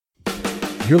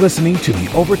You're listening to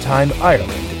the Overtime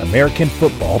Ireland American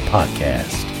Football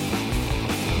Podcast.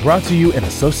 Brought to you in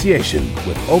association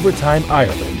with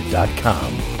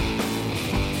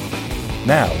OvertimeIreland.com.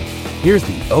 Now, here's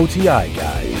the OTI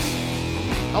guys.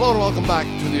 Hello and welcome back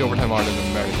to the Overtime Ireland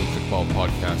American Football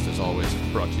Podcast, as always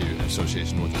brought to you in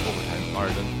association with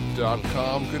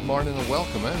OvertimeIreland.com. Good morning and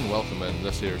welcome in.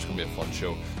 This here is going to be a fun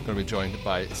show. I'm going to be joined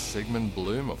by Sigmund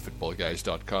Bloom of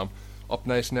FootballGuys.com. Up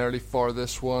nice and early for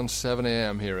this one, 7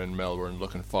 a.m. here in Melbourne.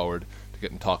 Looking forward to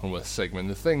getting talking with Sigmund.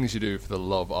 The things you do for the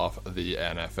love of the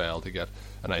NFL to get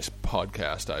a nice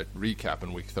podcast out,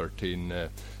 recapping Week 13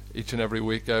 each and every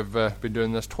week. I've been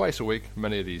doing this twice a week,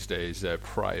 many of these days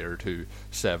prior to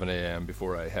 7 a.m.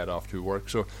 before I head off to work.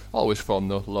 So always fun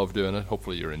though, love doing it.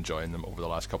 Hopefully you're enjoying them over the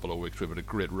last couple of weeks. We've had a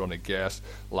great run of guests.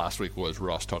 Last week was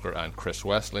Ross Tucker and Chris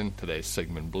Westling. Today's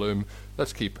Sigmund Bloom.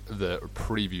 Let's keep the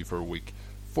preview for Week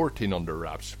 14 under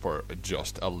wraps for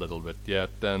just a little bit yet,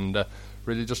 and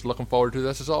really just looking forward to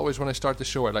this. As always, when I start the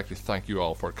show, I'd like to thank you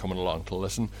all for coming along to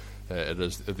listen. It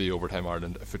is the Overtime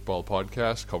Ireland Football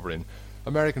Podcast, covering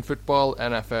American football,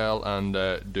 NFL, and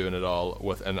doing it all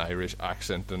with an Irish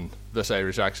accent. And this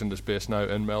Irish accent is based now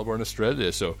in Melbourne,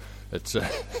 Australia, so it's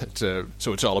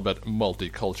all a bit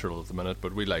multicultural at the minute,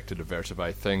 but we like to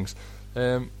diversify things.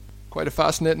 Quite a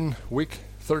fascinating week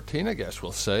 13, I guess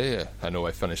we'll say. I know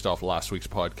I finished off last week's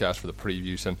podcast for the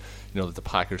previews, and that the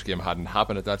Packers game hadn't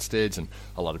happened at that stage, and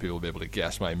a lot of people will be able to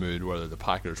guess my mood whether the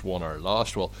Packers won or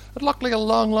lost. Well, it looked like a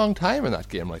long time in that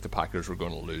game like the Packers were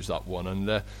going to lose that one,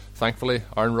 and thankfully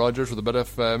Aaron Rodgers with a bit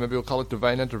of maybe we'll call it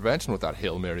divine intervention with that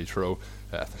Hail Mary throw,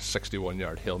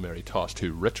 61-yard Hail Mary toss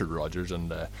to Richard Rodgers,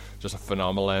 and just a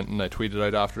phenomenal end. And I tweeted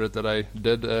out after it that I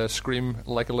did scream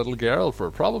like a little girl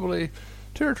for probably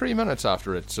 2 or 3 minutes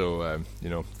after it, so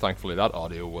thankfully that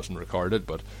audio wasn't recorded,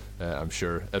 but I'm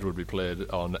sure it would be played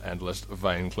on endless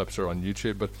Vine clips or on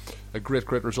YouTube. But a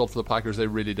great result for the Packers. They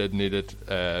really did need it.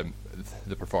 The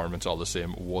performance, all the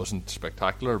same, wasn't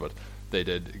spectacular, but they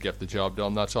did get the job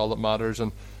done. That's all that matters.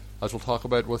 And as we'll talk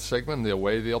about with Sigmund, the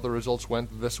way the other results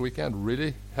went this weekend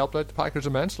really helped out the Packers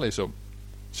immensely. So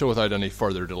without any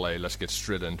further delay, let's get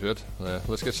straight into it.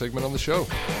 Let's get Sigmund on the show.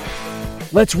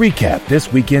 Let's recap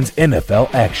this weekend's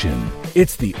NFL action.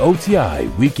 It's the OTI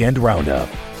Weekend Roundup.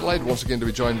 Delighted once again to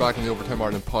be joined back on the Overtime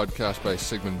Ireland podcast by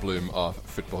Sigmund Bloom of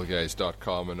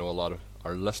FootballGuys.com. I know a lot of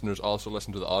our listeners also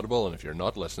listen to the Audible, and if you're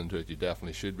not listening to it, you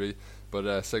definitely should be.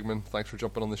 But Sigmund, thanks for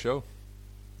jumping on the show.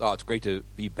 Oh, it's great to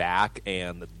be back,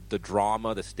 and the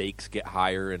drama, the stakes get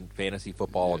higher in fantasy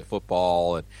football and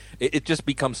football, and it just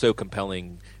becomes so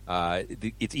compelling.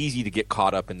 It's easy to get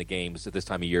caught up in the games at this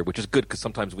time of year, which is good because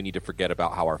sometimes we need to forget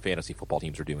about how our fantasy football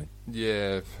teams are doing.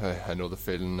 Yeah, I know the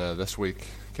feeling this week.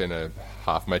 Kind of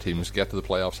half my teams get to the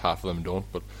playoffs, half of them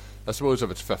don't, but I suppose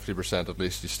if it's 50% at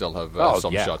least, you still have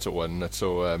some shots at winning it.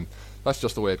 So that's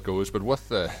just the way it goes. But with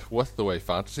the way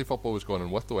fantasy football was going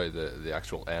and with the way the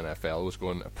actual NFL was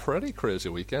going, a pretty crazy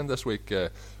weekend this week.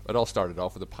 It all started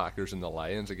off with the Packers and the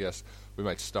Lions. I guess we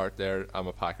might start there. I'm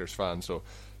a Packers fan, so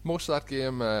most of that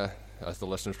game, as the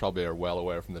listeners probably are well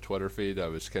aware from the Twitter feed, I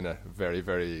was kind of very,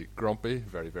 very grumpy,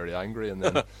 very, very angry. And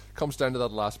then comes down to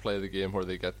that last play of the game where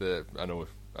they get I know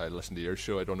I listened to your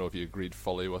show. I don't know if you agreed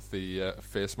fully with the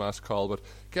face mask call, but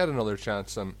get another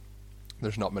chance, and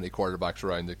there's not many quarterbacks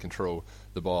around that can throw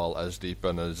the ball as deep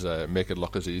and as make it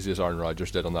look as easy as Aaron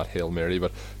Rodgers did on that Hail Mary.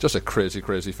 But just a crazy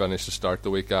finish to start the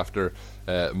week after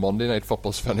Monday Night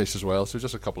Football's finish as well. So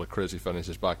just a couple of crazy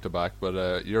finishes back to back.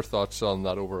 But your thoughts on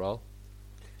that overall?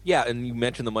 Yeah, and you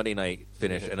mentioned the Monday night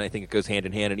finish, and I think it goes hand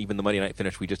in hand, and even the Monday night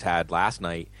finish we just had last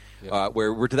night,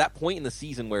 where we're to that point in the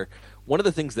season where one of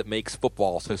the things that makes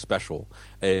football so special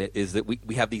is that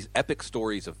we have these epic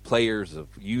stories of players, of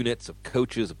units, of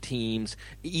coaches, of teams.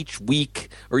 Each week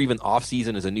or even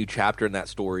off-season is a new chapter in that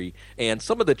story, and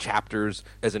some of the chapters,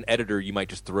 as an editor, you might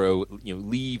just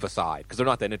leave aside because they're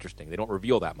not that interesting. They don't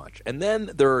reveal that much. And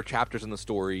then there are chapters in the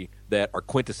story that are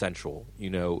quintessential,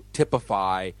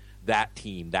 typify that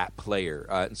team, that player.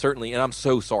 And certainly, and I'm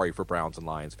so sorry for Browns and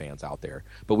Lions fans out there,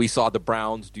 but we saw the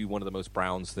Browns do one of the most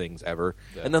Browns things ever.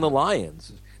 Yeah. And then the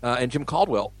Lions and Jim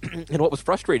Caldwell. And what was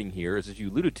frustrating here is, as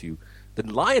you alluded to,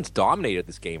 the Lions dominated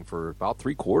this game for about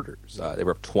 3 quarters. They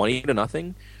were up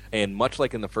 20-0, and much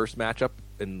like in the first matchup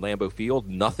in Lambeau Field,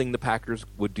 nothing the Packers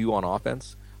would do on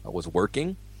offense was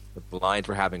working. The Lions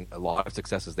were having a lot of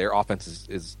successes. Their offense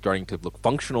is starting to look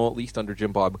functional, at least under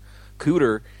Jim Bob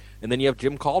Cooter. And then you have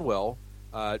Jim Caldwell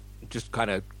just kind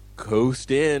of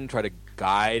coast in, try to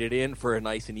guide it in for a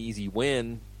nice and easy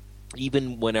win,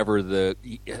 even whenever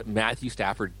Matthew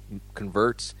Stafford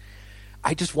converts.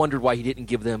 I just wondered why he didn't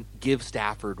give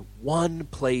Stafford one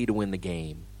play to win the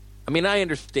game. I mean, I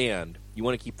understand you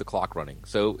want to keep the clock running.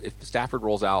 So if Stafford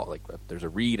rolls out, like if there's a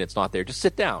read and it's not there, just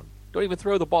sit down. Don't even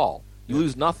throw the ball. You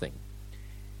lose nothing.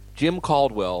 Jim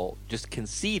Caldwell just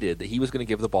conceded that he was going to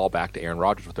give the ball back to Aaron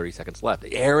Rodgers with 30 seconds left.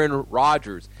 Aaron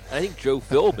Rodgers. And I think Joe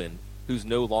Philbin, who's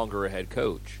no longer a head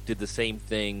coach, did the same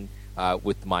thing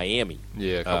with Miami.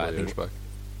 Yeah, a couple of years back.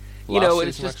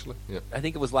 It's just. I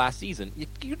think it was last season.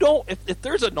 You don't. If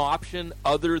there's an option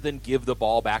other than give the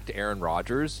ball back to Aaron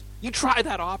Rodgers, you try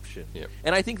that option. Yep.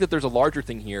 And I think that there's a larger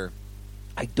thing here.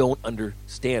 I don't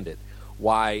understand it.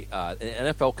 Why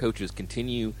NFL coaches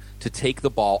continue to take the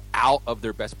ball out of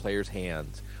their best players'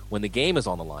 hands when the game is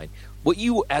on the line. What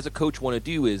you, as a coach, want to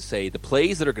do is say the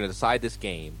plays that are going to decide this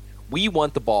game, we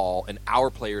want the ball in our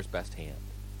players' best hand.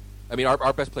 I mean,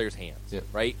 our best players' hands,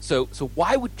 right? So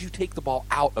why would you take the ball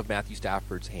out of Matthew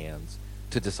Stafford's hands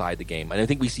to decide the game? And I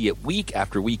think we see it week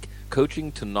after week.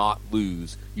 Coaching to not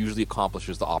lose usually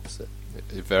accomplishes the opposite.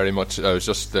 Very much. I was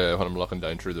just, when I'm looking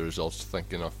down through the results,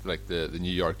 thinking of like the New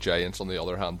York Giants, on the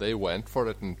other hand. They went for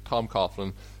it, and Tom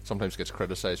Coughlin sometimes gets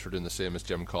criticised for doing the same as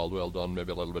Jim Caldwell done,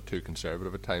 maybe a little bit too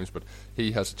conservative at times, but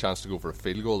he has a chance to go for a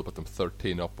field goal to put them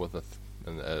 13 up with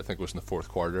and I think it was in the fourth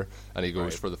quarter, and he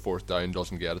goes for the fourth down,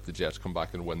 doesn't get it, the Jets come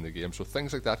back and win the game. So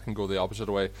things like that can go the opposite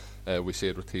way. We see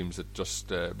it with teams that just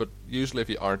but usually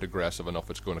if you aren't aggressive enough,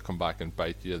 it's going to come back and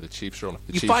bite you. The Chiefs are on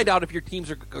it. Find out if your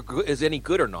teams is any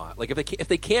good or not. Like if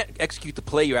they can't execute the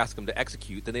play you ask them to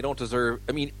execute, then they don't deserve.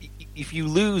 I mean, if you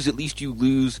lose, at least you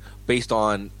lose based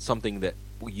on something that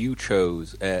you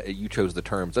chose. You chose the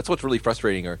terms. That's what's really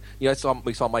frustrating. Or we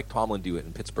saw Mike Tomlin do it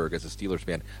in Pittsburgh as a Steelers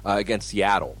fan against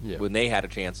Seattle when they had a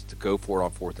chance to go for it on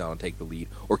fourth down and take the lead,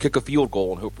 or kick a field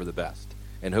goal and hope for the best.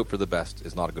 And hope for the best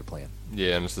is not a good plan.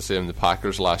 Yeah, and it's the same. The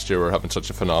Packers last year were having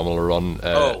such a phenomenal run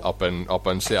up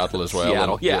in Seattle as well.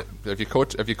 Seattle, and if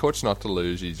you coach not to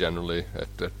lose, you generally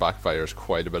it backfires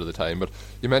quite a bit of the time. But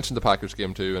you mentioned the Packers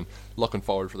game too, and looking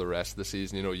forward for the rest of the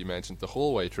season. You mentioned the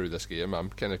whole way through this game, I'm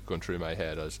kind of going through my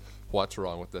head as what's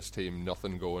wrong with this team?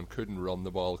 Nothing going. Couldn't run the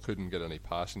ball. Couldn't get any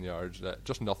passing yards.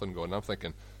 Just nothing going. I'm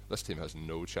thinking this team has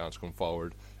no chance going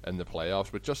forward in the playoffs.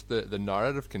 But just the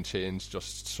narrative can change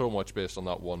just so much based on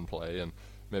that one play, and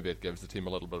maybe it gives the team a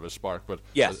little bit of a spark. But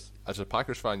as a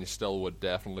Packers fan, you still would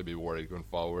definitely be worried going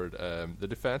forward. The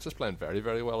defence is playing very,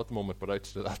 very well at the moment, but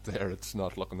outside of that it's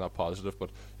not looking that positive.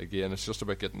 But again, it's just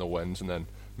about getting the wins, and then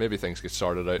maybe things get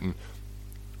sorted out. And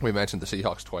we mentioned the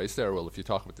Seahawks twice there. Well, if you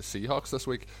talk about the Seahawks this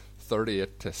week,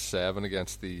 38-7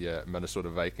 against the Minnesota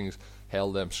Vikings,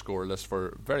 held them scoreless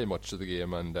for very much of the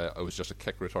game, and it was just a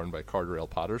kick return by Cordarrelle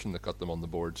Patterson that got them on the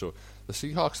board. So the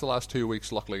Seahawks the last 2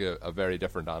 weeks look like a very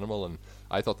different animal, and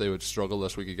I thought they would struggle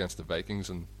this week against the Vikings,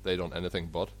 and they done anything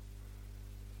but.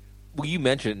 Well, you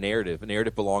mentioned narrative.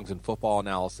 Narrative belongs in football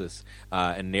analysis,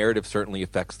 and narrative certainly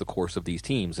affects the course of these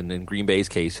teams. And in Green Bay's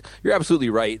case, you're absolutely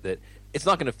right that it's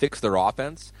not going to fix their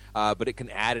offense, but it can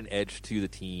add an edge to the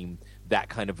team, that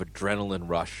kind of adrenaline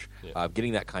rush,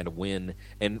 getting that kind of win.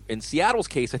 And in Seattle's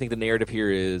case, I think the narrative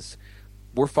here is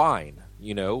we're fine.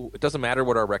 It doesn't matter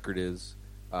what our record is.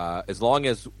 As long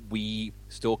as we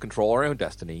still control our own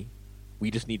destiny,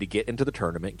 we just need to get into the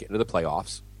tournament, get into the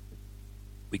playoffs.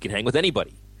 We can hang with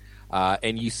anybody.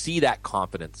 And you see that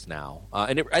confidence now.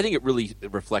 And I think it really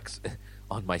reflects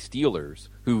on my Steelers,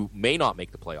 who may not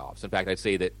make the playoffs. In fact, I'd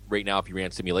say that right now, if you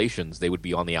ran simulations, they would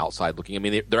be on the outside looking. I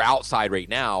mean, they're outside right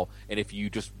now, and if you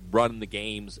just run the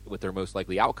games with their most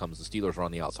likely outcomes, the Steelers are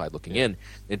on the outside looking in.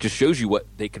 It just shows you what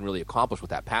they can really accomplish with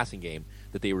that passing game,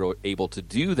 that they were able to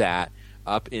do that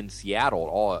up in Seattle,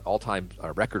 all-time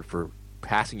record for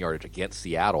passing yardage against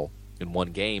Seattle in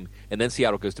one game. And then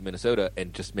Seattle goes to Minnesota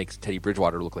and just makes Teddy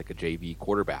Bridgewater look like a JV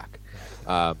quarterback.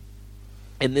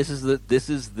 And this is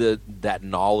that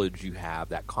knowledge you have,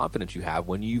 that confidence you have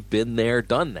when you've been there,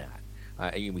 done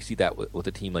that. And we see that with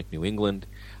a team like New England,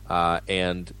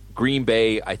 and Green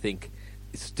Bay. I think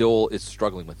still is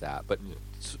struggling with that, but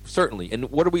certainly.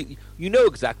 And what are we? You know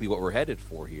exactly what we're headed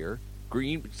for here.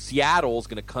 Seattle's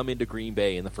going to come into Green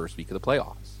Bay in the first week of the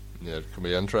playoffs. Yeah, it can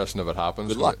be interesting if it happens.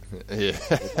 Good luck. Yeah.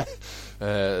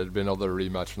 It'll be another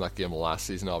rematch from that game last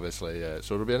season, obviously.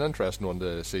 So it'll be an interesting one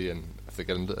to see. And if they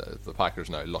get into the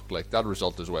Packers now, look like that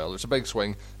result as well. It's a big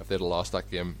swing. If they'd have lost that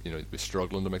game, they'd be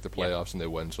struggling to make the playoffs, and they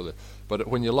win. But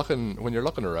when you're looking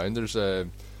around, there's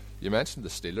you mentioned the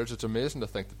Steelers. It's amazing to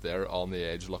think that they're on the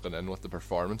edge looking in with the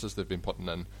performances they've been putting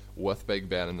in with Big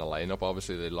Ben in the lineup.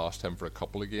 Obviously, they lost him for a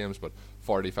couple of games, but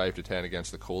 45-10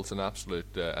 against the Colts, an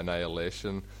absolute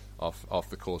annihilation of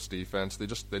the Colts defense.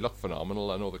 They look phenomenal.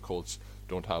 I know the Colts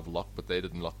don't have Luck, but they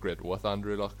didn't look great with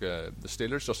Andrew Luck. The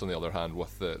Steelers, just on the other hand,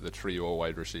 with the trio of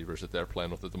wide receivers that they're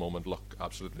playing with at the moment, look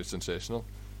absolutely sensational.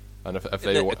 And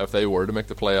if they were to make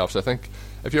the playoffs, I think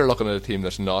if you're looking at a team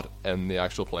that's not in the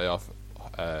actual playoff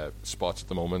spots at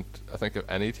the moment, I think if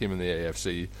any team in the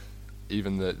AFC,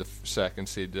 even the second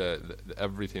seed,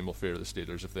 every team will fear the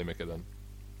Steelers if they make it in.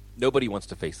 Nobody wants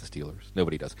to face the Steelers.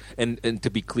 Nobody does. And to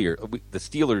be clear, the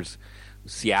Steelers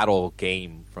Seattle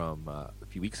game from a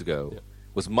few weeks ago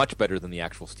was much better than the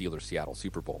actual Steelers Seattle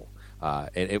Super Bowl.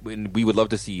 And we would love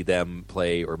to see them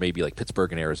play, or maybe like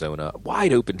Pittsburgh and Arizona,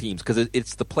 wide open teams, because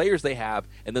it's the players they have,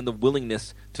 and then the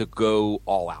willingness to go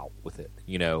all out with it.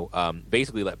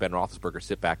 Basically let Ben Roethlisberger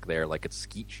sit back there like it's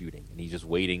skeet shooting, and he's just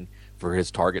waiting for his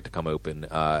target to come open.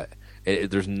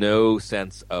 There's no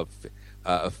sense of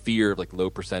fear of like low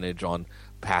percentage on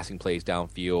passing plays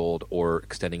downfield or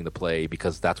extending the play,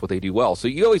 because that's what they do well. So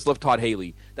you always love Todd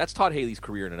Haley. That's Todd Haley's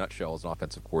career in a nutshell as an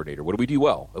offensive coordinator. What do we do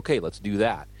well? Okay, let's do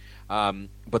that.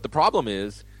 But the problem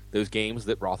is those games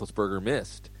that Roethlisberger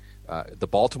missed. The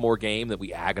Baltimore game that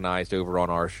we agonized over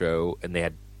on our show, and they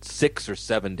had 6 or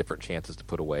 7 different chances to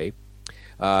put away.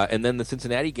 And then the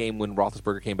Cincinnati game when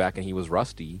Roethlisberger came back and he was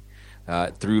rusty,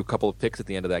 threw a couple of picks at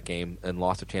the end of that game and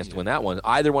lost a chance to win that one.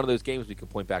 Either one of those games, we can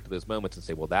point back to those moments and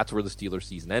say, well, that's where the Steelers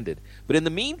season ended. But in the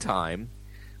meantime,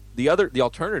 the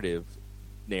alternative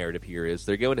narrative here is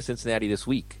they're going to Cincinnati this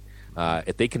week.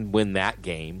 If they can win that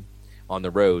game on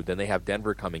the road, then they have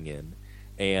Denver coming in.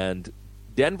 And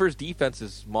Denver's defense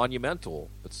is monumental,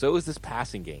 but so is this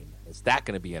passing game. Is that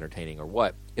going to be entertaining or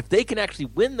what? If they can actually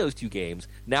win those 2 games,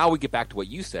 now we get back to what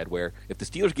you said, where if the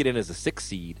Steelers get in as a 6th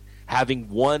seed, having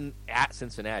won at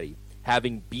Cincinnati,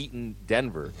 having beaten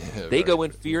Denver, they go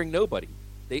in fearing nobody.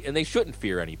 They shouldn't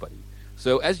fear anybody.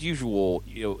 So as usual,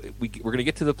 we're going to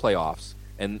get to the playoffs,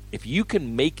 and if you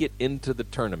can make it into the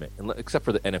tournament, except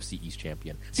for the NFC East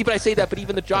champion. See, but I say that, but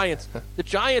even the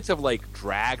Giants have like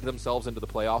dragged themselves into the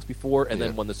playoffs before and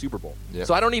then won the Super Bowl. Yeah.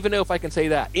 So I don't even know if I can say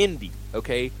that. Indy,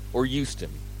 okay, or Houston.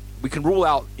 We can rule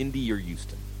out Indy or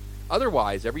Houston.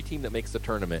 Otherwise, every team that makes the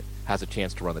tournament has a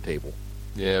chance to run the table.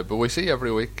 Yeah, but we see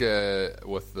every week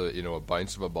with a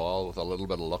bounce of a ball, with a little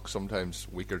bit of luck, sometimes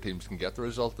weaker teams can get the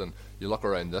result. And you look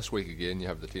around this week again, you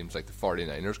have the teams like the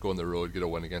 49ers go on the road, get a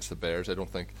win against the Bears. I don't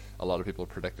think a lot of people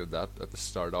predicted that at the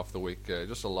start of the week.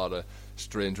 Just a lot of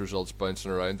strange results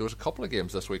bouncing around. There was a couple of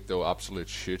games this week, though, absolute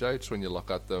shootouts when you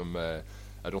look at them.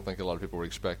 I don't think a lot of people were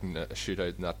expecting a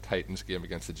shootout in that Titans game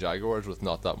against the Jaguars, with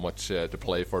not that much to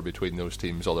play for between those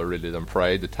teams other really than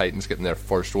pride. The Titans getting their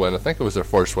first win. I think it was their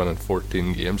first win in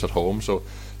 14 games at home, so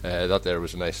that there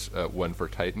was a nice win for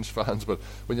Titans fans. But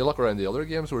when you look around the other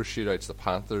games where shootouts, the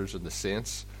Panthers and the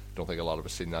Saints, I don't think a lot of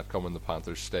us seen that coming. The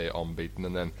Panthers stay unbeaten,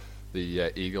 and then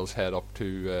the Eagles head up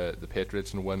to the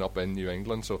Patriots and win up in New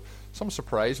England. So some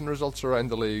surprising results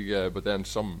around the league, but then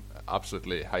some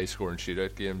absolutely high-scoring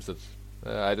shootout games that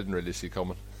I didn't really see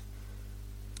coming.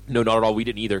 No, not at all. We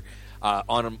didn't either.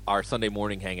 On our Sunday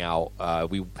morning hangout,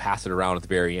 we passed it around at the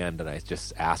very end, and I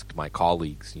just asked my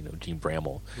colleagues, Gene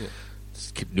Bramall,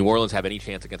 does New Orleans have any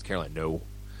chance against Carolina? No.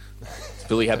 Does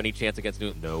Philly have any chance against New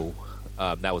Orleans? No.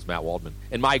 That was Matt Waldman.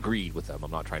 And I agreed with them. I'm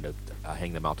not trying to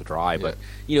hang them out to dry, but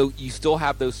you still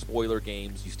have those spoiler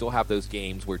games. You still have those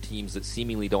games where teams that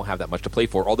seemingly don't have that much to play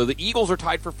for, although the Eagles are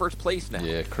tied for first place now.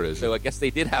 Yeah, crazy. So I guess they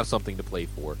did have something to play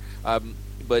for.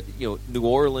 But New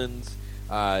Orleans,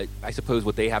 I suppose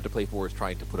what they have to play for is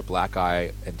trying to put a black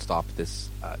eye and stop this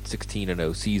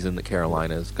 16-0 season that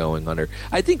Carolina is going under.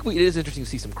 I think it is interesting to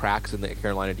see some cracks in the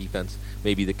Carolina defense,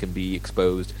 maybe that can be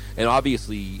exposed. And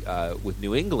obviously, with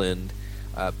New England,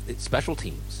 it's special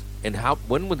teams. And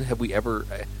when have we ever?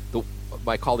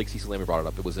 My colleague Cecil Lammer brought it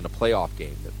up. It was in a playoff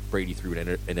game that Brady threw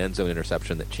an end zone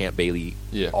interception that Champ Bailey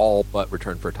all but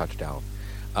returned for a touchdown.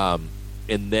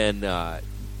 And then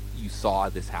you saw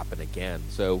this happen again.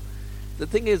 So the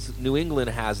thing is, New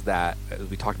England has that, as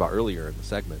we talked about earlier in the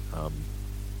segment,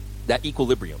 that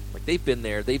equilibrium. Like they've been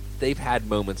there. They've had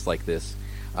moments like this.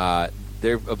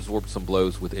 They've absorbed some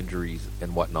blows with injuries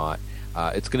and whatnot.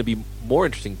 It's going to be more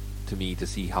interesting to me to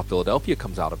see how Philadelphia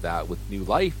comes out of that with new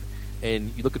life.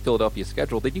 And you look at Philadelphia's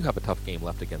schedule, they do have a tough game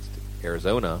left against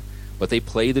Arizona, but they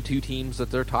play the 2 teams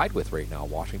that they're tied with right now,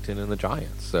 Washington and the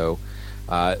Giants. So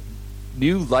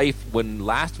new life. When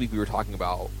last week we were talking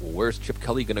about, well, where's Chip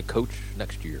Kelly going to coach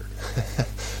next year?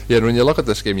 Yeah, and when you look at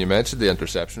this game, you mentioned the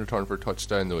interception return for a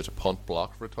touchdown. There was a punt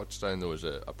block for a touchdown. There was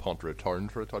a punt return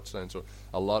for a touchdown. So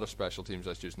a lot of special teams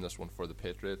that's using this one for the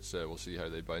Patriots. We'll see how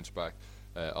they bounce back.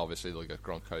 Obviously, they'll get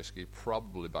Gronkowski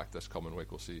probably back this coming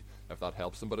week. We'll see if that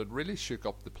helps them. But it really shook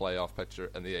up the playoff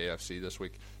picture in the AFC this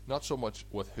week. Not so much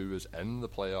with who is in the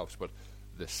playoffs, but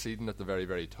the seeding at the very,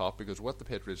 very top. Because with the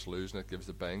Patriots losing, it gives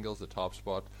the Bengals the top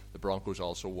spot. The Broncos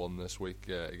also won this week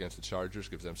against the Chargers,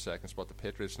 gives them second spot. The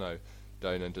Patriots now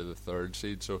down into the 3rd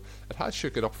seed. So it has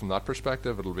shook it up from that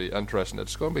perspective. It'll be interesting.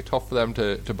 It's going to be tough for them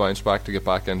to bounce back to get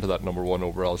back into that number 1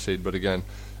 overall seed. But again,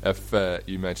 if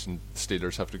you mentioned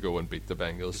Steelers have to go and beat the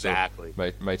Bengals, exactly,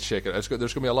 so might shake it. There's going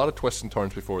to be a lot of twists and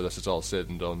turns before this is all said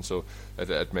and done. So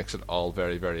it makes it all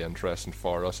very, very interesting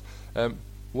for us.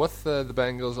 With the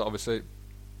Bengals, obviously,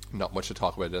 not much to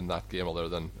talk about in that game other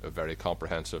than a very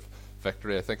comprehensive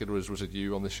victory. I think it was it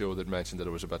you on the show that mentioned that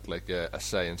it was a bit like a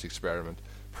science experiment,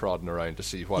 prodding around to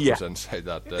see what was inside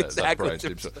that that Browns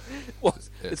team. So,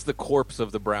 it's the corpse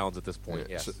of the Browns at this point.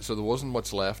 Yeah. Yes. So there wasn't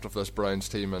much left of this Browns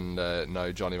team, and now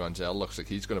Johnny Manziel looks like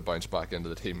he's going to bounce back into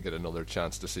the team, get another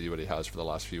chance to see what he has for the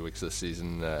last few weeks of this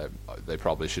season. They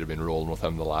probably should have been rolling with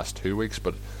him the last 2 weeks,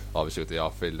 but obviously with the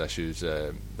off-field issues,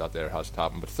 that there hasn't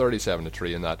happened. But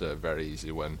 37-3 in that, a very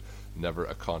easy win. Never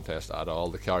a contest at all.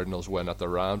 The Cardinals win at the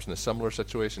Rams in a similar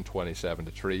situation,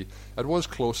 27-3. It was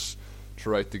close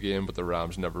throughout the game, but the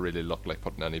Rams never really looked like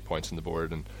putting any points on the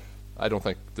board, and I don't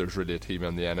think there's really a team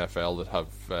in the NFL that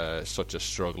have such a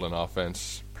struggling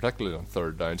offense, particularly on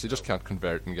 3rd downs. They just can't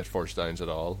convert and get 1st downs at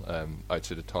all,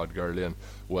 outside of Todd Gurley, and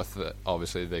with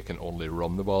obviously they can only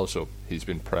run the ball, so he's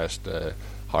been pressed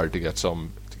hard to get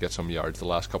some yards the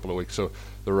last couple of weeks. So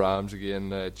the Rams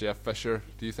again, Jeff Fisher,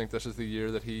 do you think this is the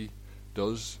year that he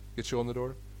does get shown the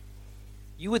door?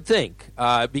 You would think,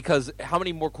 because how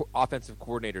many more offensive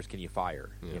coordinators can you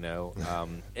fire? Yeah. You know,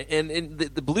 and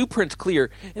the blueprint's clear.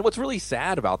 And what's really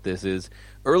sad about this is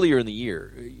earlier in the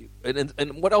year, and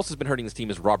what else has been hurting this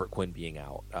team is Robert Quinn being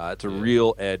out. It's a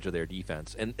real edge of their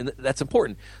defense, and that's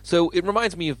important. So it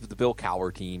reminds me of the Bill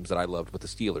Cowher teams that I loved with the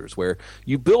Steelers, where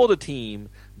you build a team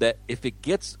that if it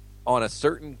gets on a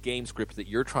certain game script that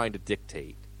you're trying to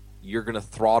dictate, you're going to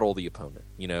throttle the opponent.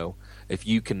 You know, if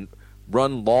you can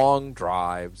run long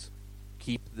drives,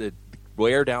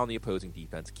 wear down the opposing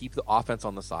defense, keep the offense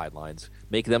on the sidelines,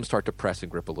 make them start to press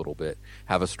and grip a little bit,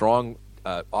 have a strong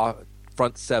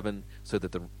front 7 so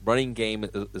that the running game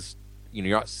is,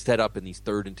 you're not set up in these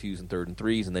 3rd and 2s and 3rd and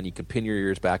 3s, and then you can pin your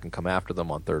ears back and come after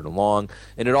them on 3rd and long,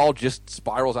 and it all just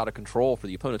spirals out of control for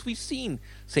the opponents. We've seen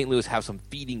St. Louis have some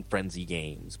feeding frenzy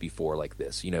games before like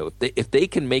this. You know, if they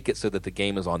can make it so that the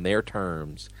game is on their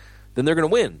terms, then they're going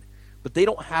to win. But they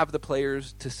don't have the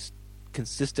players to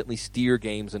consistently steer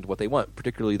games into what they want,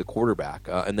 particularly the quarterback.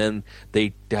 And then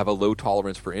they have a low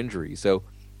tolerance for injury. So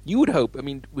you would hope, I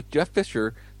mean, with Jeff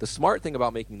Fisher, the smart thing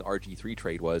about making the RG3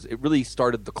 trade was it really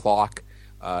started the clock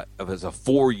as a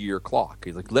 4-year clock.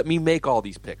 He's like, let me make all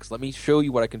these picks. Let me show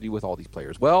you what I can do with all these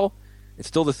players. Well, it's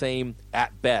still the same,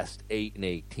 at best,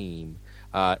 8-8 team.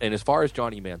 And as far as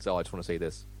Johnny Manziel, I just want to say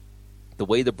this. The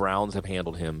way the Browns have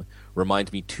handled him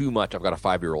reminds me too much. I've got a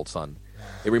 5-year-old son.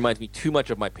 It reminds me too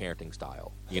much of my parenting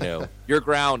style. You know, you're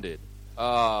grounded.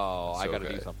 Oh, I got to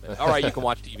do something. All right, you can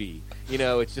watch TV. You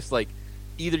know, it's just like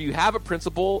either you have a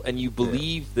principle and you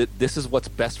believe that this is what's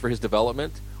best for his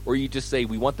development, or you just say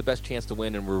we want the best chance to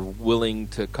win and we're willing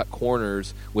to cut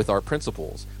corners with our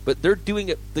principles. But they're doing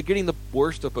it. They're getting the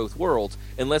worst of both worlds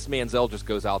unless Manziel just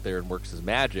goes out there and works his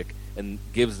magic and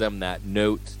gives them that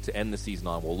note to end the season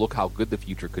on, well, look how good the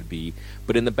future could be.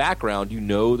 But in the background, you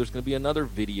know there's going to be another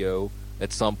video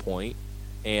at some point,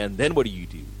 and then what do you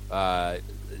do?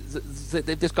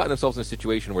 They've just gotten themselves in a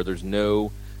situation where there's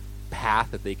no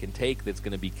path that they can take that's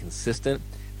going to be consistent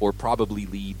or probably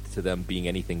lead to them being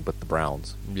anything but the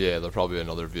Browns. Yeah, there'll probably be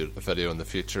another video in the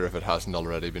future if it hasn't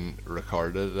already been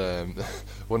recorded.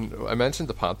 When I mentioned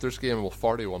the Panthers game, well,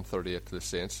 41-38 to the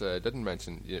Saints, I didn't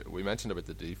mention, we mentioned about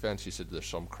the defense. You said there's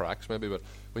some cracks maybe, but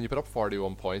when you put up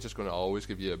 41 points, it's going to always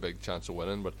give you a big chance of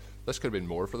winning. But this could have been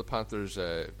more for the Panthers.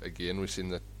 Again, we've seen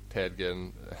that Ted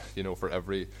Ginn, for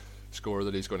every score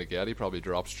that he's going to get, he probably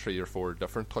drops 3 or 4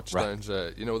 different touchdowns.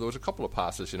 Right. There was a couple of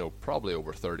passes, probably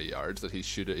over 30 yards that he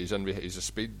should. He's a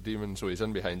speed demon, so he's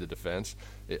in behind the defense.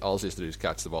 All he has to do is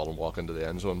catch the ball and walk into the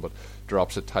end zone, but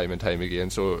drops it time and time again.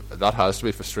 So that has to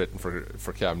be frustrating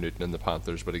for Cam Newton and the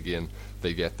Panthers. But again,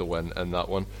 they get the win in that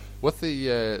one. With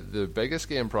the biggest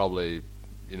game probably,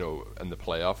 in the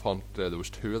playoff hunt, there was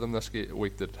 2 of them this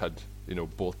week that had,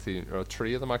 both teams, or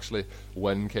 3 of them actually,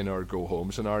 win kind of or go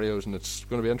home scenarios, and it's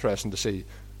going to be interesting to see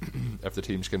if the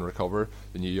teams can recover.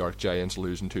 The New York Giants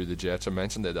losing to the Jets, I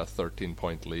mentioned they had a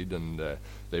 13-point lead, and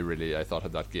they really, I thought,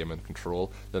 had that game in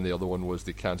control. Then the other one was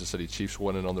the Kansas City Chiefs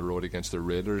winning on the road against the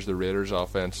Raiders. The Raiders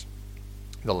offense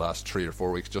the last 3 or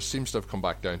 4 weeks just seems to have come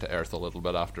back down to earth a little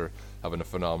bit after having a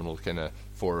phenomenal kind of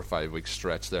 4 or 5 week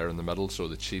stretch there in the middle. So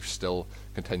the Chiefs still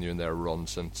continuing their run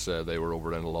since they were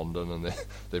over in London, and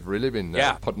they've really been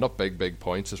putting up big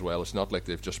points as well. It's not like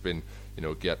they've just been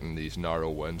getting these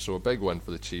narrow wins. So a big win for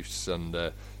the Chiefs, and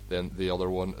Then the other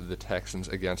one, the Texans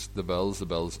against the Bills. The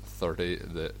Bills 30,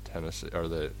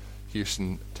 the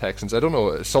Houston Texans. I don't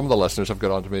know. Some of the listeners have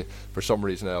got onto me for some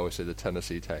reason. I always say the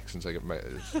Tennessee Texans. I get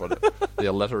the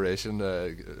alliteration.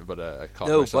 But I caught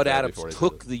myself. Bud Adams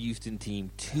took the Houston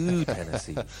team to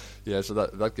Tennessee. Yeah, so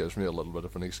that gives me a little bit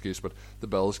of an excuse. But the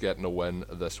Bills getting a win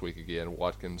this week again.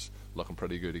 Watkins looking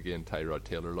pretty good again. Tyrod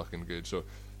Taylor looking good. So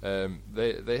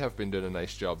they have been doing a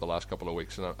nice job the last couple of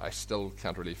weeks, and I still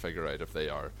can't really figure out if they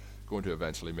are going to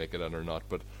eventually make it in or not.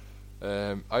 But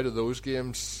out of those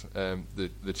games,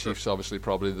 the Chiefs obviously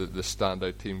probably the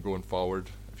standout team going forward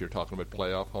if you're talking about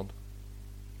playoff hunt.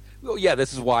 Well, yeah,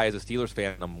 this is why as a Steelers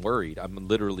fan I'm worried.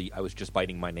 I was just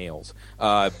biting my nails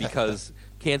because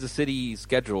Kansas City's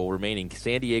schedule remaining,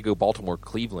 San Diego, Baltimore,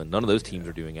 Cleveland, none of those teams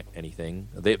are doing anything.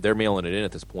 They're mailing it in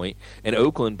at this point. And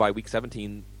Oakland, by week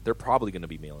 17, they're probably going to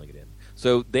be mailing it in.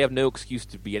 So they have no excuse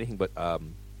to be anything but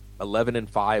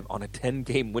 11-5 on a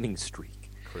 10-game winning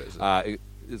streak. Crazy.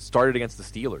 It started against the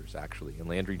Steelers, actually, and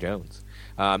Landry Jones.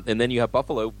 And then you have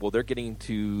Buffalo. Well, they're getting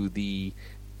to the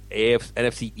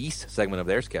NFC East segment of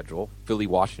their schedule, Philly,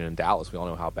 Washington, and Dallas. We all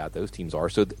know how bad those teams are.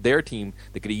 So they're a team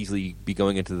that could easily be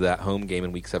going into that home game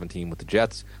in Week 17 with the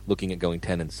Jets, looking at going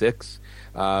 10-6.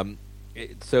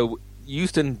 So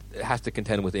Houston has to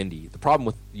contend with Indy. The problem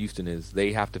with Houston is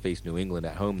they have to face New England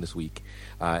at home this week,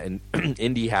 and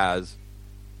Indy has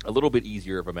a little bit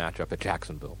easier of a matchup at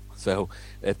Jacksonville. So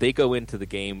if they go into the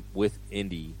game with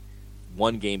Indy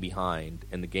one game behind,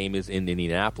 and the game is in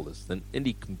Indianapolis, then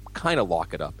Indy can kind of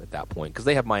lock it up at that point because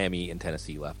they have Miami and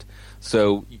Tennessee left.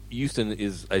 So Houston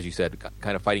is, as you said,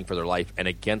 kind of fighting for their life and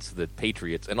against the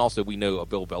Patriots. And also we know a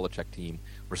Bill Belichick team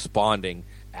responding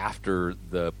after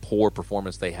the poor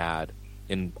performance they had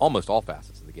in almost all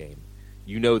facets of the game.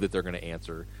 You know that they're going to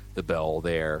answer the bell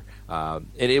there. And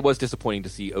it was disappointing to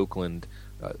see Oakland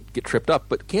get tripped up,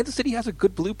 but Kansas City has a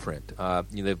good blueprint.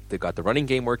 They've got the running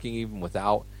game working even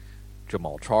without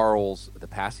Jamal Charles. The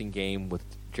passing game with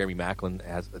Jeremy Maclin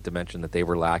has a dimension that they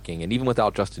were lacking, and even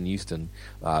without Justin Houston,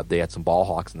 they had some ball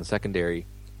hawks in the secondary,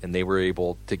 and they were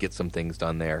able to get some things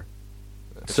done there.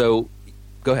 So,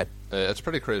 go ahead. It's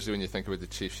pretty crazy when you think about the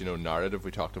Chiefs, narrative we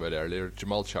talked about earlier.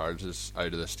 Jamal Charles is out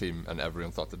of this team, and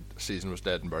everyone thought the season was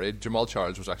dead and buried. Jamal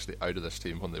Charles was actually out of this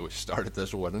team when they started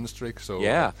this winning streak. So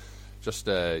yeah. Just,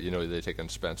 they take in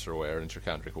Spencer Ware and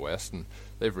Shakandrick West, and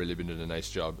they've really been doing a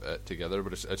nice job together.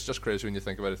 But it's just crazy when you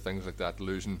think about it, things like that,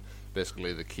 losing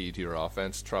basically the key to your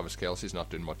offense. Travis Kelce's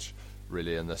not doing much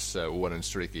really in this winning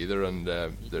streak either, and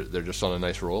they're just on a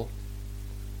nice roll.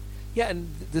 Yeah,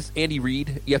 and this Andy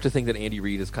Reid, you have to think that Andy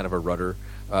Reid is kind of a rudder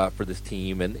for this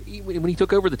team. And when he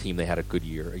took over the team, they had a good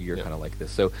year, kind of like this.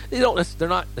 So they're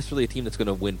not necessarily a team that's going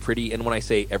to win pretty. And when I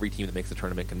say every team that makes the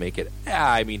tournament can make it,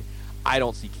 I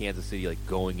don't see Kansas City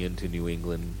going into New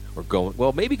England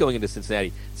or maybe going into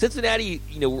Cincinnati. Cincinnati,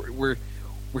 we're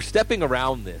stepping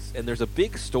around this, and there's a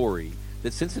big story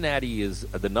that Cincinnati is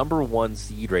the number one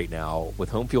seed right now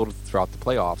with home field throughout the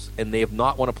playoffs, and they have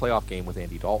not won a playoff game with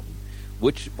Andy Dalton.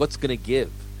 What's going to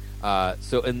give?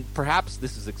 And perhaps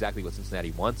this is exactly what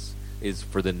Cincinnati wants, is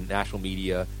for the national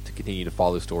media to continue to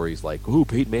follow stories like,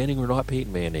 Peyton Manning or not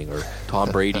Peyton Manning, or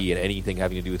Tom Brady and anything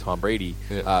having to do with Tom Brady.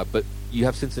 Yeah. But you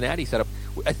have Cincinnati set up.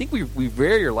 I think we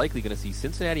very are likely going to see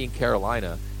Cincinnati and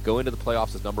Carolina go into the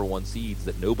playoffs as number one seeds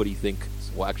that nobody thinks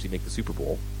will actually make the Super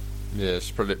Bowl. Yeah,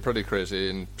 it's pretty crazy,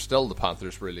 and still the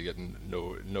Panthers really getting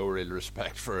no real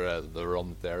respect for the run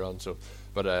that they're on. So,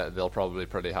 but they'll probably be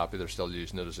pretty happy. They're still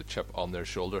using it as a chip on their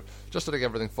shoulder. Just to take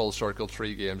everything full circle,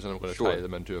 3 games, and I'm going to tie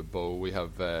them into a bow. We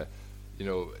have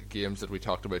games that we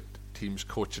talked about, teams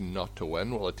coaching not to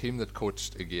win. Well, a team that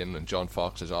coached again, and John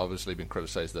Fox has obviously been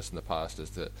criticised this in the past,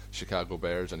 is the Chicago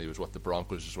Bears, and he was with the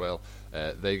Broncos as well.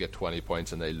 They get 20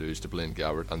 points and they lose to Blaine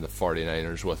Gabbert and the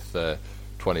 49ers with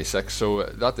 26. So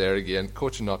that there again,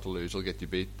 coaching not to lose will get you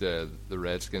beat. The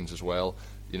Redskins as well.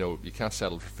 You can't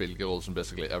settle for field goals in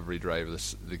basically every drive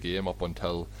of the game up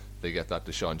until they get that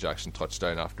Deshaun Jackson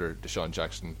touchdown. After Deshaun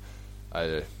Jackson,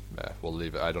 we'll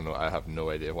leave it. I don't know. I have no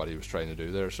idea what he was trying to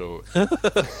do there. So,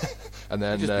 and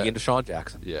then just being Deshaun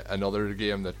Jackson. Yeah, another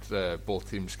game that both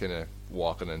teams kind of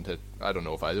walking into. I don't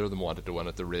know if either of them wanted to win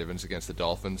it. The Ravens against the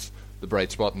Dolphins. The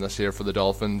bright spot in this here for the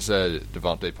Dolphins,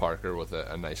 Devontae Parker with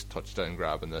a nice touchdown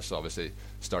grab in this. Obviously,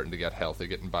 starting to get healthy,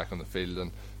 getting back on the field,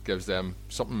 and gives them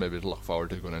something maybe to look forward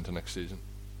to going into next season.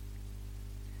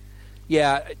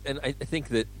 Yeah, and I think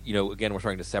that again, we're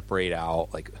trying to separate out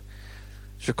like.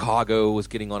 Chicago was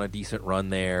getting on a decent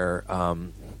run there.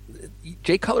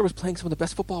 Jay Cutler was playing some of the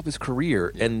best football of his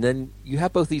career, and then you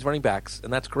have both these running backs,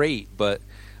 and that's great. But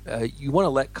you want to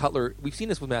let Cutler. We've seen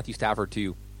this with Matthew Stafford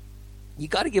too. you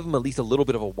got to give them at least a little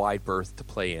bit of a wide berth to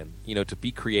play in, to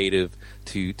be creative,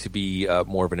 to be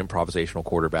more of an improvisational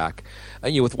quarterback.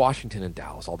 And with Washington and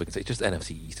Dallas, all because it's just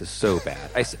NFC East is so bad.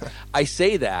 I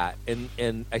say that,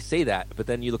 and I say that, but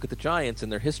then you look at the Giants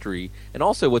and their history, and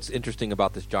also what's interesting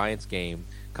about this Giants game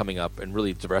coming up, and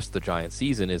really the rest of the Giants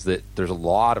season, is that there's a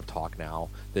lot of talk now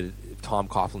that if Tom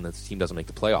Coughlin, this team doesn't make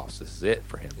the playoffs, this is it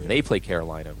for him. And they play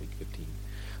Carolina in Week 15.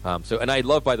 And I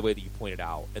love, by the way, that you pointed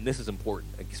out, and this is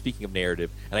important. Speaking of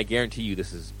narrative, and I guarantee you,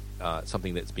 this is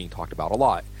something that's being talked about a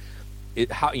lot.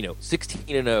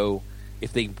 16-0,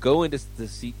 if they go into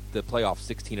the playoffs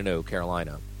 16-0,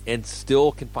 Carolina, and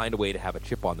still can find a way to have a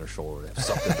chip on their shoulder, have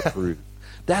something to prove.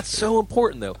 That's so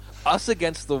important, though. Us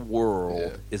against the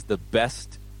world is the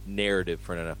best narrative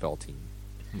for an NFL team,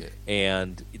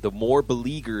 and the more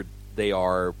beleaguered they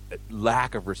are,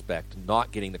 lack of respect,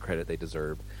 not getting the credit they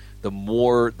deserve, the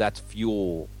more that's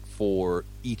fuel for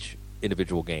each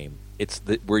individual game. It's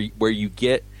where you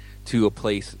get to a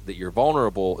place that you're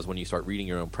vulnerable is when you start reading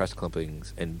your own press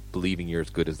clippings and believing you're as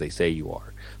good as they say you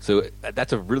are. So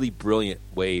that's a really brilliant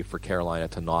way for Carolina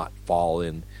to not fall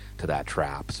into that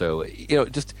trap. So,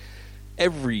 just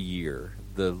every year,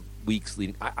 the weeks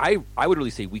leading, I would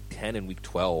really say Week 10 and Week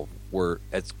 12 were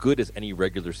as good as any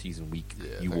regular season week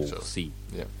you will see.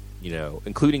 Yeah.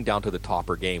 Including down to the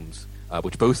topper games,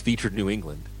 which both featured New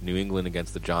England. New England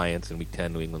against the Giants in Week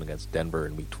 10, New England against Denver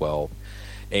in Week 12.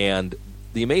 And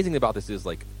the amazing thing about this is,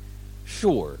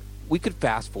 sure, we could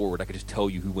fast forward. I could just tell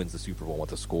you who wins the Super Bowl and what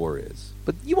the score is.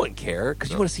 But you wouldn't care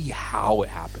because you want to see how it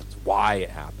happens, why it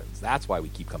happens. That's why we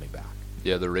keep coming back.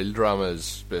 Yeah, the real drama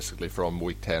is basically from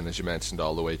Week 10, as you mentioned,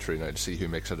 all the way through now to see who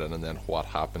makes it in and then what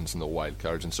happens in the wild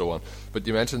cards and so on. But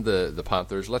you mentioned the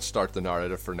Panthers. Let's start the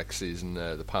narrative for next season.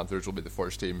 The Panthers will be the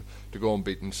first team to go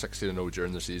unbeaten 16-0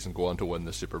 during the season, go on to win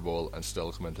the Super Bowl, and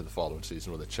still come into the following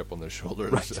season with a chip on their shoulder.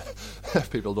 Right.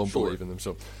 People don't believe in them.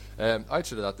 So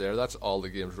outside of that that's all the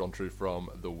games run through from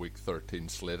the Week 13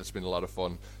 slate. It's been a lot of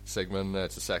fun, Sigmund.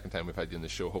 It's the second time we've had you on the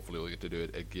show. Hopefully we'll get to do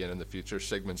it again in the future.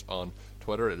 Sigmund's on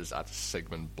Twitter. It is at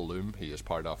Sigmund Bloom. He is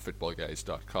part of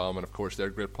footballguys.com, and of course their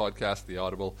great podcast, The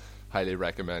Audible. Highly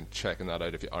recommend checking that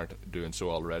out if you aren't doing so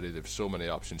already. They have so many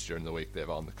options during the week. They have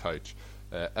On the Couch,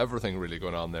 everything really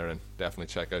going on there, and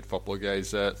definitely check out Football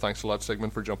Guys. Thanks a lot,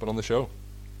 Sigmund, for jumping on the show.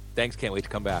 Thanks, can't wait to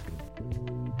come back.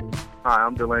 Hi,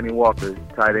 I'm Delaney Walker,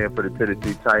 tight end for the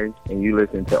Tennessee Titans, and you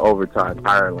listen to Overtime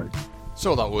Ireland.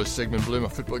 So that was Sigmund Bloom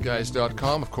of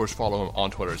footballguys.com. Of course, follow him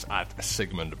on Twitter. It's at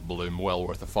Sigmund Bloom. Well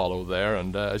worth a follow there.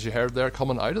 And as you heard there,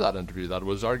 coming out of that interview, that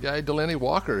was our guy Delaney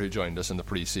Walker, who joined us in the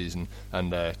pre-season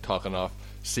and talking off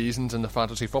seasons in the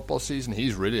fantasy football season.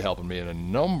 He's really helping me in a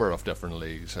number of different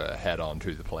leagues head on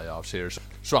to the playoffs here.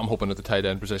 So I'm hoping at the tight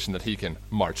end position that he can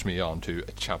march me on to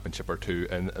a championship or two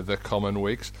in the coming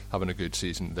weeks. Having a good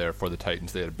season there for the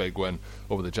Titans. They had a big win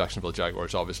over the Jacksonville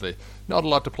Jaguars. Obviously not a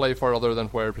lot to play for other than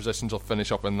where positions will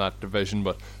finish up in that division,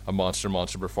 but a monster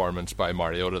performance by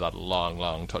Mariota. That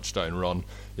long touchdown run.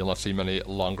 You'll not see many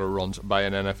longer runs by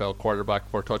an NFL quarterback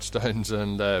for touchdowns,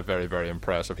 and very, very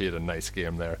impressive. He had a nice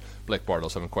game there. Blake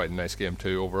Bortles having quite a nice game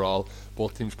too overall.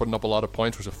 Both teams putting up a lot of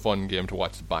points. It was a fun game to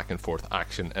watch the back and forth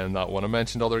action in that one. I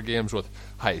mentioned other games with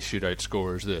high shootout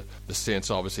scores. The Saints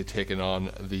obviously taking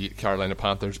on the Carolina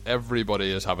Panthers.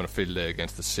 Everybody is having a field day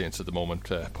against the Saints at the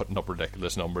moment, putting up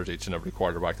ridiculous numbers, each and every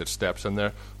quarterback that steps in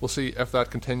there. We'll see if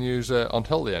that continues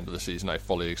until the end of the season. I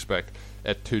fully expect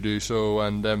it to do so,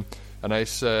 and a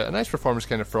nice performance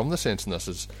kind of from the Saints in this,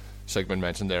 as Sigmund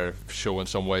mentioned there, showing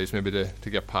some ways maybe to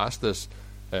get past this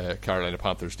Carolina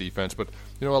Panthers defense. But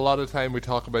a lot of the time we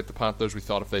talk about the Panthers, we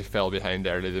thought if they fell behind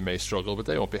early they may struggle, but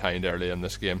they went behind early in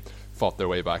this game, fought their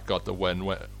way back, got the win,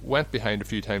 went behind a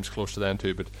few times close to them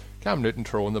too. But Cam Newton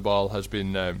throwing the ball has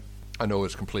been, I know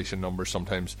his completion numbers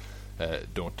sometimes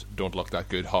don't look that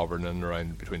good, hovering in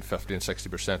around between 50 and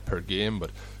 60% per game,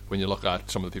 but when you look at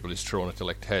some of the people he's thrown it to,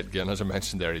 like Ted Ginn, as I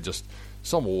mentioned there, he just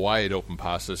some wide open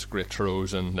passes, great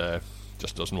throws, and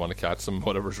just doesn't want to catch them,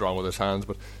 whatever's wrong with his hands.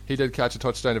 But he did catch a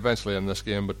touchdown eventually in this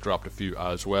game, but dropped a few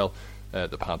as well.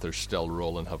 The Panthers still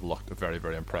rolling, have looked very,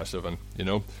 very impressive, and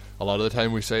a lot of the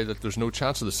time we say that there's no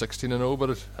chance of the 16-0,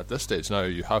 but at this stage now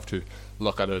you have to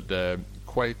look at it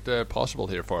quite possible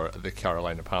here for the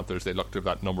Carolina Panthers. They look to have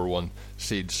that number 1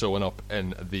 seed sewing up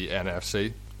in the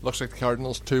NFC. Looks like the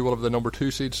Cardinals too will have the number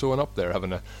 2 seed sewing up there,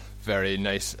 having a very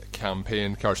nice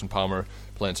campaign. Carson Palmer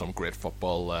playing some great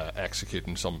football,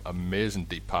 executing some amazing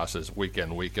deep passes week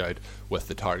in, week out with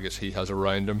the targets he has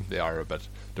around him. They are a bit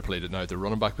depleted now at the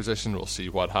running back position. We'll see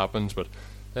what happens, but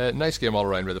nice game all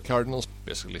around with the Cardinals.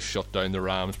 Basically shut down the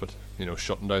Rams, but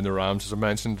shutting down the Rams, as I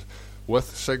mentioned,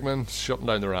 with Sigmund, shutting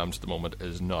down the Rams at the moment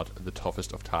is not the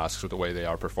toughest of tasks with the way they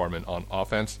are performing on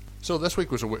offense. So this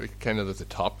week was a week kind of that the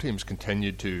top teams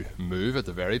continued to move at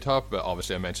the very top. But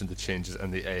obviously I mentioned the changes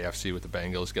in the AFC with the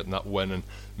Bengals getting that win and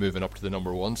moving up to the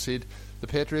number 1 seed. The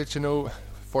Patriots,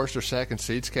 first or second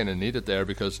seeds kind of needed there,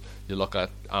 because you look at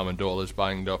Amendola's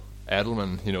banged up.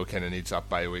 Edelman, kind of needs that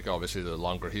bye week. Obviously, the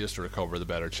longer he has to recover, the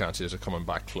better chance he is of coming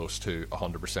back close to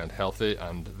 100% healthy.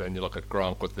 And then you look at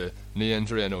Gronk with the knee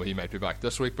injury. I know he might be back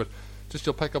this week, but just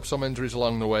you'll pick up some injuries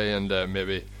along the way, and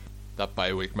maybe that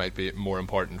bye week might be more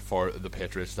important for the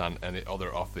Patriots than any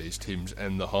other of these teams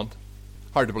in the hunt.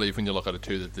 Hard to believe when you look at it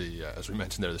too that as we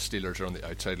mentioned there, the Steelers are on the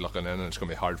outside looking in, and it's going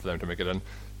to be hard for them to make it in.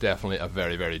 Definitely a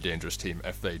very, very dangerous team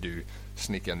if they do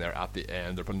sneak in there at the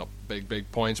end. They're putting up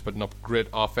big points, putting up great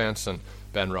offense, and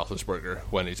Ben Roethlisberger,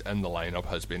 when he's in the lineup,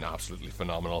 has been absolutely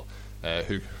phenomenal.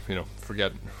 We're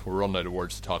running out of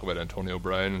words to talk about Antonio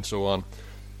Brown and so on.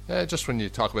 Just when you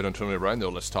talk about Antonio Brown though,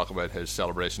 let's talk about his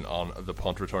celebration on the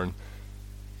punt return.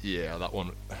 Yeah, that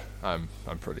one, I'm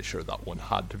pretty sure that one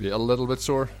had to be a little bit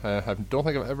sore. I don't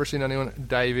think I've ever seen anyone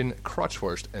diving crotch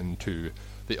first into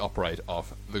the upright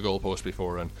of the goalpost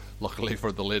before, and luckily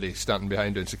for the lady standing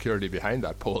behind doing security behind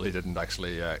that pole, he didn't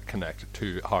actually connect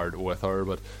too hard with her,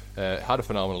 but had a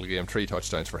phenomenal game, 3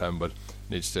 touchdowns for him, but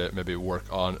needs to maybe work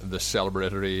on the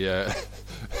celebratory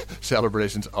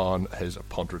celebrations on his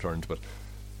punt returns. But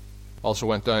also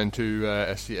went down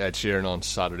to see Ed Sheeran on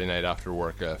Saturday night after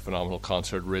work. A phenomenal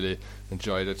concert, really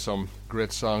enjoyed it. Some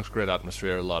great songs, great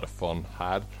atmosphere, a lot of fun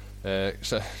had.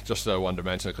 So just wanted to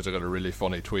mention it because I got a really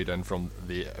funny tweet in from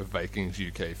the Vikings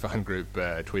UK fan group.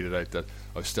 Tweeted out that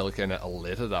I was still kind of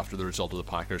elated after the result of the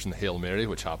Packers and the Hail Mary,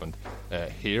 which happened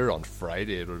here on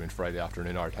Friday. It would have been Friday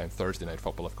afternoon our time, Thursday night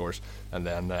football of course, and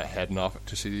then heading off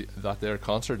to see that there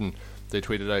concert. And they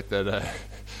tweeted out that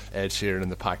Ed Sheeran and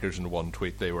the Packers, in one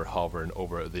tweet, they were hovering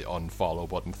over the unfollow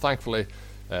button. Thankfully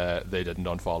they didn't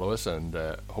unfollow us, and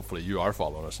hopefully you are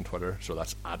following us on Twitter, so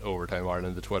that's at Overtime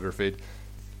Ireland, the Twitter feed.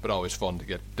 But always fun to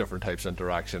get different types of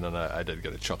interaction, and I did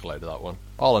get a chuckle out of that one.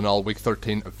 All in all, week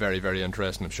 13 very, very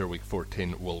interesting. I'm sure week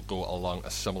 14 will go along a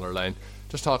similar line.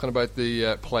 Just talking about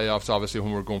the playoffs, obviously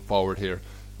when we're going forward here,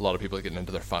 a lot of people are getting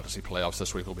into their fantasy playoffs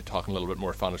this week. We'll be talking a little bit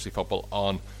more fantasy football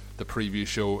on the preview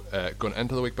show going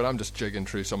into the week, but I'm just jigging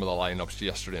through some of the lineups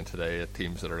yesterday and today at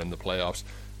teams that are in the playoffs,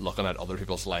 looking at other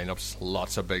people's lineups.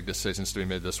 Lots of big decisions to be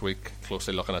made this week,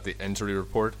 closely looking at the injury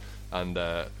report, and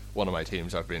one of my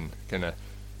teams I've been kind of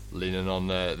leaning on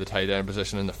the tight end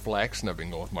position in the flex, and I've been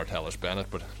going with Martellus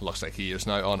Bennett, but looks like he is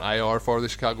now on IR for the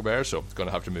Chicago Bears, so it's going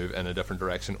to have to move in a different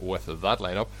direction with that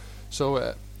lineup.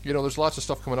 So there's lots of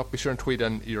stuff coming up. Be sure and tweet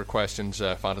in your questions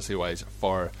fantasy wise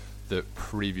for the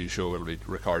preview show. It'll be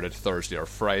recorded Thursday or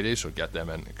Friday, so get them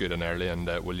in good and early, and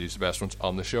we'll use the best ones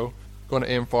on the show. Going to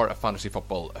aim for a fantasy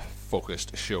football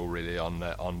focused show really on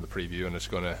the preview, and it's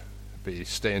going to be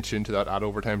staying tuned to that at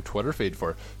Overtime Twitter feed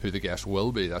for who the guest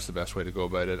will be. That's the best way to go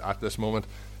about it at this moment.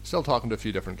 Still talking to a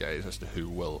few different guys as to who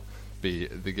will be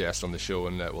the guest on the show,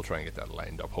 and we'll try and get that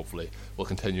lined up. Hopefully we'll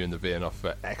continue in the vein of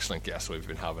excellent guests we've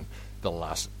been having the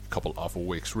last couple of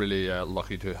weeks. Really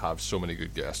lucky to have so many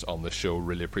good guests on the show.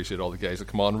 Really appreciate all the guys that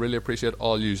come on. Really appreciate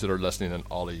all yous that are listening, and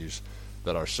all of yous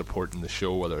that are supporting the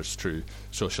show, whether it's through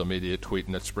social media,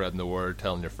 tweeting it, spreading the word,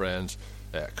 telling your friends.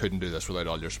 Couldn't do this without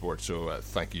all your support, so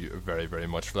thank you very, very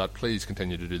much for that. Please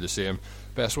continue to do the same.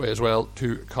 Best way as well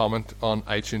to comment on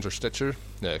iTunes or Stitcher.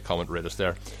 Comment, rate us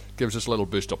there. Gives us a little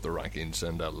boost up the rankings,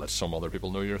 and lets some other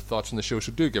people know your thoughts on the show,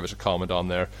 so do give us a comment on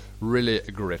there. Really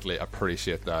greatly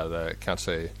appreciate that. Can't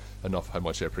say enough how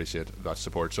much I appreciate that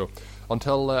support. So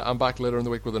until I'm back later in the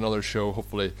week with another show,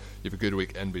 hopefully you have a good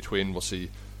week in between. We'll see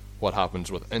what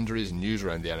happens with injuries and news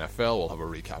around the NFL. We'll have a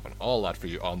recap and all that for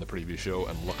you on the preview show,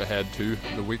 and look ahead to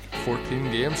the week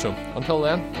 14 game. So until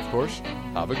then, of course,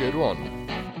 have a good one.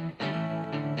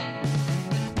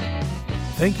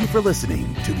 Thank you for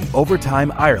listening to the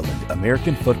Overtime Ireland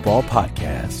American Football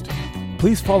Podcast.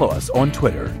 Please follow us on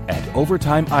Twitter at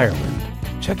Overtime Ireland.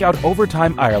 Check out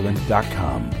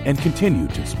OvertimeIreland.com and continue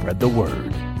to spread the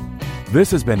word.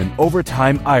 This has been an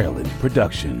Overtime Ireland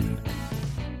production.